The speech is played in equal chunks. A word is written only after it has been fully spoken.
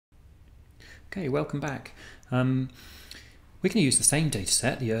Okay, welcome back. We're going to use the same data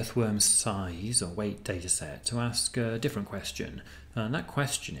set, the earthworm size or weight data set, to ask a different question. And that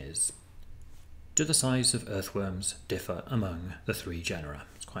question is, do the size of earthworms differ among the three genera?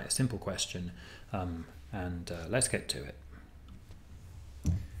 It's quite a simple question, and let's get to it.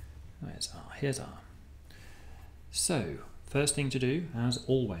 Here's R. So, first thing to do, as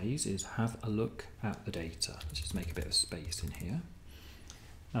always, is have a look at the data. Let's just make a bit of space in here.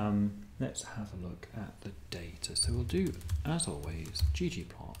 Let's have a look at the data. So we'll do, as always,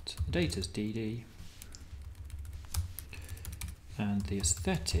 ggplot. The data's dd, and the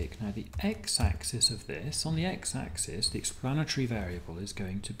aesthetic. Now the x-axis of this, on the x-axis, the explanatory variable is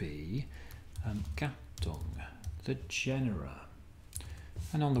going to be Gattung, the genera,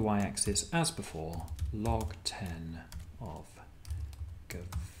 and on the y-axis, as before, log 10 of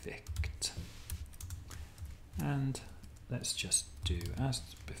Gewicht. And let's just do as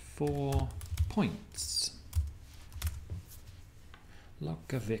before, points. Log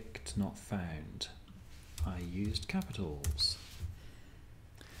Gewicht not found. I used capitals.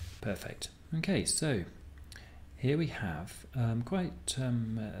 Perfect. Okay, so here we have quite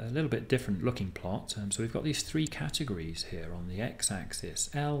a little bit different looking plot. So we've got these three categories here on the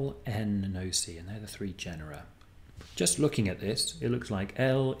x-axis, L, N and OC, and they're the three genera. Just looking at this, it looks like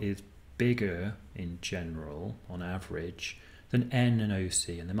L is bigger in general, on average, than N and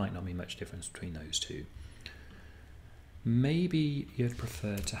OC, and there might not be much difference between those two. Maybe you'd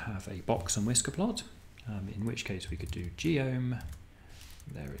prefer to have a box and whisker plot, in which case we could do geom,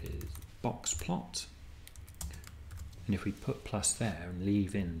 there it is, box plot, and if we put plus there and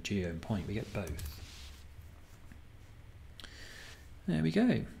leave in geom point, we get both. There we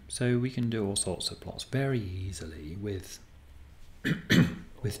go. So we can do all sorts of plots very easily with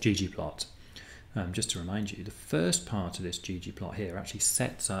with ggplot. Just to remind you, the first part of this ggplot here actually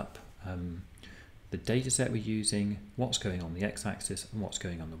sets up the data set we're using, what's going on the x-axis and what's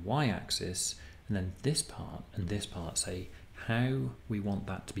going on the y-axis, and then this part and this part say how we want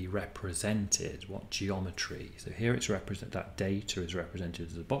that to be represented, what geometry. So here it's that data is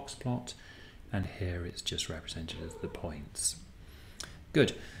represented as a box plot, and here it's just represented as the points.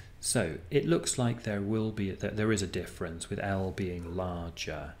 Good. So it looks like there is a difference with L being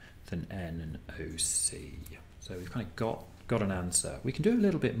larger than N and OC. So we've kind of got an answer. We can do a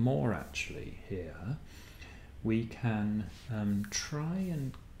little bit more actually here. We can try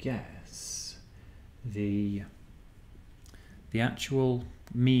and guess the actual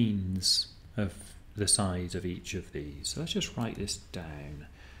means of the size of each of these. So let's just write this down.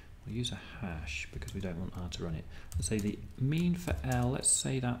 We'll use a hash because we don't want R to run it. Let's say the mean for L, let's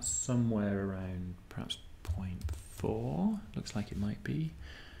say that's somewhere around perhaps 0.4. Looks like it might be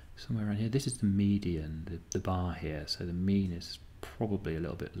somewhere around here. This is the median, the bar here. So the mean is probably a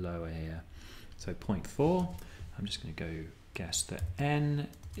little bit lower here. So 0.4. I'm just going to go guess that N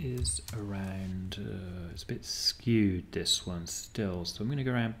is around, it's a bit skewed this one still. So I'm going to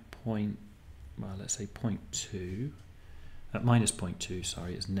go around let's say 0.2. Minus 0.2,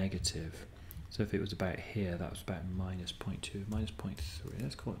 sorry, is negative. So if it was about here, that was about minus 0.2, minus 0.3.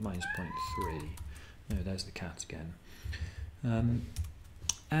 Let's call it minus 0.3. No, there's the cat again.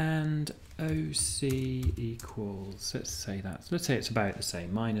 And OC equals, let's say it's about the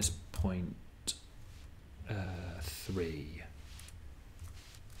same, minus 0.3.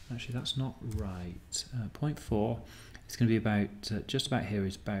 Actually, that's not right. 0.4. It's going to be about, just about here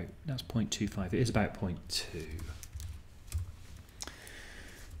is about, that's 0.25. It is about 0.2.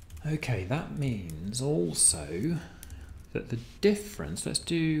 Okay, that means also that the difference, let's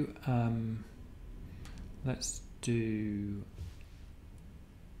do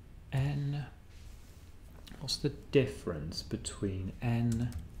N, what's the difference between N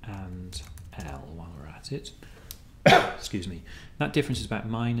and L while we're at it? Excuse me. That difference is about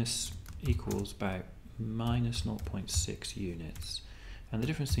equals about minus 0.6 units. And the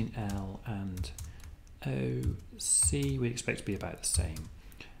difference between L and OC we expect to be about the same.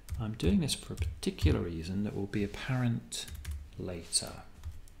 I'm doing this for a particular reason that will be apparent later.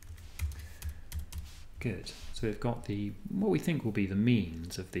 Good. So we've got what we think will be the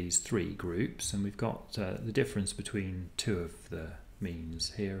means of these three groups, and we've got the difference between two of the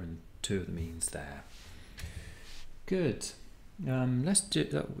means here and two of the means there. Good. Let's do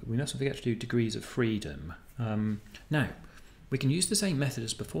that. We mustn't forget to do degrees of freedom. Now, we can use the same method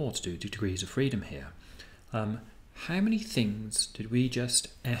as before to do degrees of freedom here. How many things did we just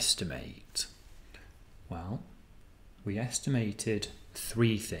estimate? Well, we estimated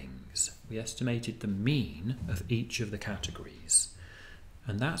 3 things. We estimated the mean of each of the categories.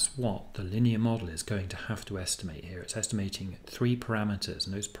 And that's what the linear model is going to have to estimate here. It's estimating 3 parameters,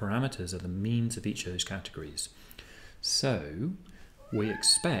 and those parameters are the means of each of those categories. So we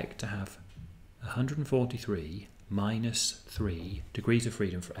expect to have 143 minus 3 degrees of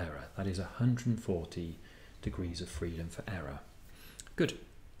freedom for error. That is 140 degrees of freedom for error. Good.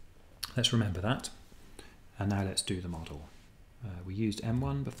 Let's remember that. And now let's do the model. We used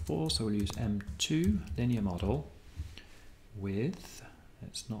M1 before, so we'll use M2 linear model with,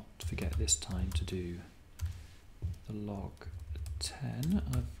 let's not forget this time to do the log 10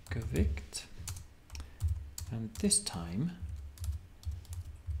 of Gewicht. And this time,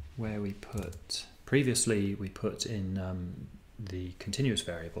 where we put, previously we put in the continuous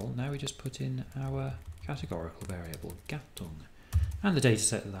variable, now we just put in our categorical variable, Gattung, and the data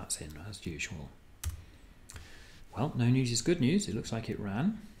set that that's in, as usual. Well, no news is good news. It looks like it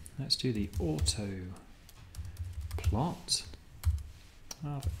ran. Let's do the auto plot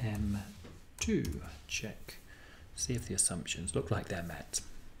of M2. Check. See if the assumptions look like they're met.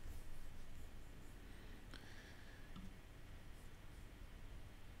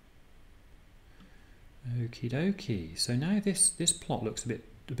 Okie dokie. So now this plot looks a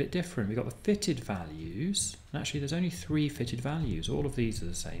bit different. We've got the fitted values, and actually there's only 3 fitted values. All of these are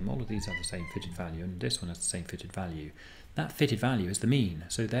the same. All of these have the same fitted value, and this one has the same fitted value. That fitted value is the mean.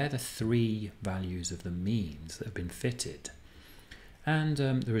 So they're the 3 values of the means that have been fitted. And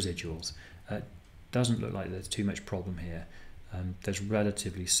the residuals. Doesn't look like there's too much problem here. There's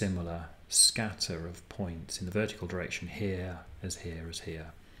relatively similar scatter of points in the vertical direction here as here as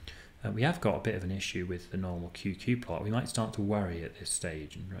here. We have got a bit of an issue with the normal QQ plot. We might start to worry at this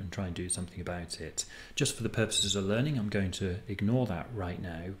stage and try and do something about it. Just for the purposes of learning, I'm going to ignore that right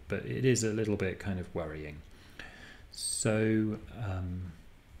now, but it is a little bit kind of worrying. So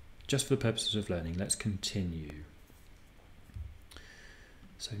just for the purposes of learning, let's continue.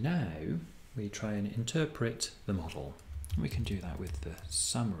 So now we try and interpret the model. We can do that with the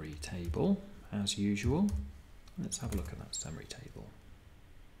summary table, as usual. Let's have a look at that summary table.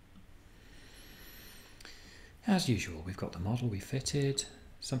 As usual, we've got the model we fitted,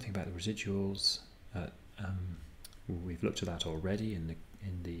 something about the residuals. We've looked at that already in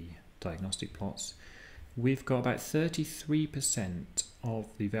the diagnostic plots. We've got about 33% of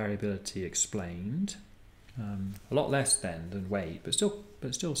the variability explained. A lot less than weight, but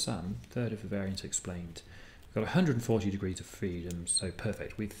still some. Third of the variance explained. We've got 140 degrees of freedom, so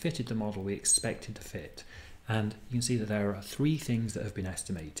perfect. We've fitted the model we expected to fit, and you can see that there are 3 things that have been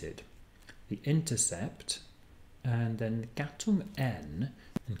estimated: the intercept, and then Gattung N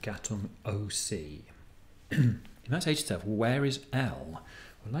and Gattung OC. You might say to yourself, where is L?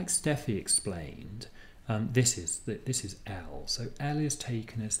 Well, like Steffi explained, this is L. So L is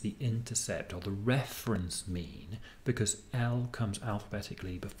taken as the intercept or the reference mean because L comes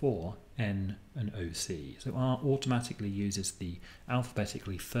alphabetically before N and OC. So R automatically uses the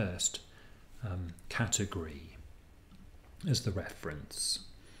alphabetically first category as the reference.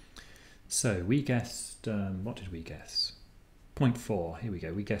 So we guessed, what did we guess? 0.4, here we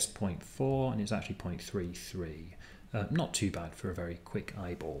go. We guessed 0.4 and it's actually 0.33. Not too bad for a very quick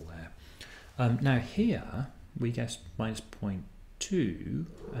eyeball there. Now here we guessed minus 0.2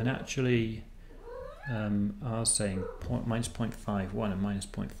 and actually I was saying minus 0.51 and minus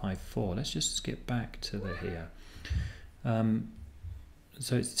 0.54. Let's just skip back to the here.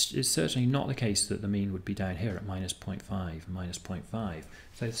 So it's certainly not the case that the mean would be down here at minus 0.5 and minus 0.5.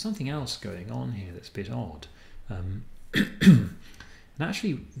 So there's something else going on here that's a bit odd. And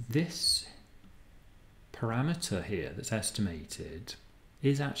actually this parameter here that's estimated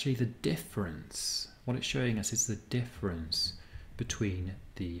is actually the difference. What it's showing us is the difference between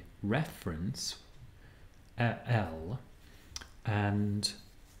the reference L and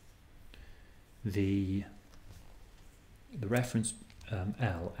the reference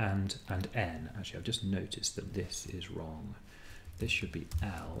L and N. Actually, I've just noticed that this is wrong. This should be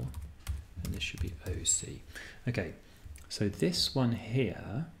L and this should be OC. Okay, so this one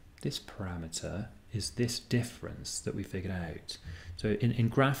here, this parameter, is this difference that we figured out. So in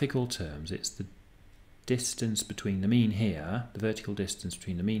graphical terms, it's the distance between the mean here, the vertical distance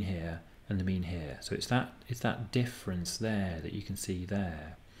between the mean here and the mean here. So it's that difference there that you can see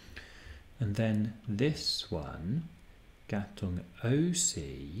there. And then this one, Gattung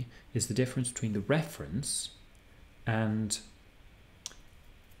OC, is the difference between the reference and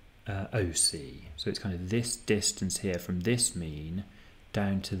OC. So it's kind of this distance here from this mean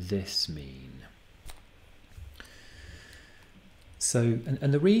down to this mean. So,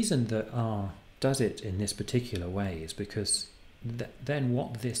 and the reason that R does it in this particular way is because then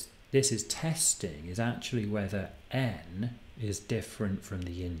what this this is testing is actually whether n is different from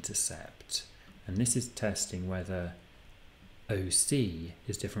the intercept. And this is testing whether OC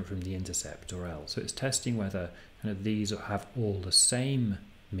is different from the intercept or L. So it's testing whether kind of these have all the same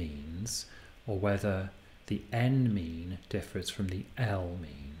means, or whether the n mean differs from the L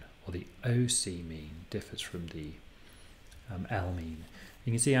mean, or the OC mean differs from the L mean.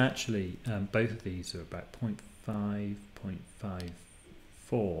 You can see actually both of these are about 0.5,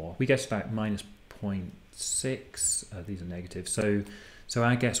 0.54. We guessed about minus 0.6. These are negative. So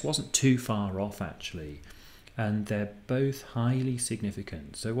our guess wasn't too far off actually. And they're both highly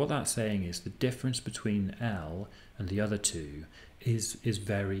significant. So what that's saying is the difference between L and the other two is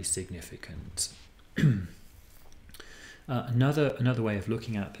very significant. Another way of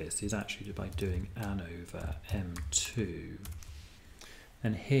looking at this is actually by doing n over m2.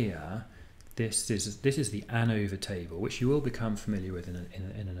 And here, this is the n over table, which you will become familiar with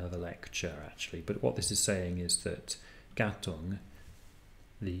in another lecture actually. But what this is saying is that Gattung,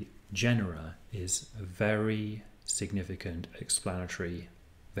 the genera, is a very significant explanatory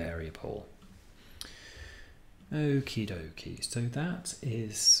variable. Okie dokie, so that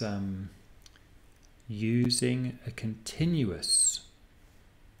is using a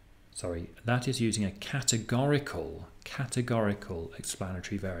categorical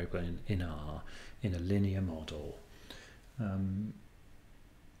explanatory variable in R in a linear model.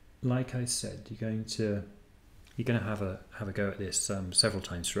 Like I said, you're going to have a go at this several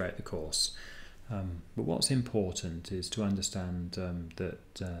times throughout the course. But what's important is to understand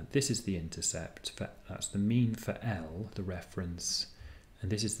that this is the intercept, that's the mean for L, the reference,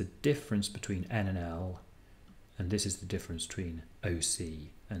 and this is the difference between N and L, and this is the difference between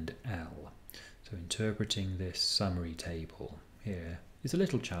OC and L. So interpreting this summary table here is a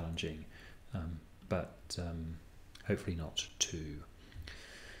little challenging, but hopefully not too.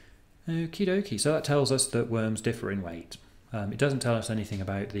 Okie dokie, so that tells us that worms differ in weight. It doesn't tell us anything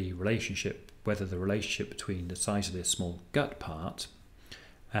about the relationship, whether the relationship between the size of this small gut part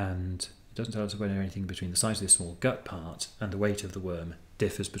and it doesn't tell us whether anything between the size of this small gut part and the weight of the worm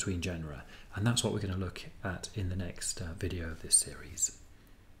differs between genera. And that's what we're going to look at in the next video of this series.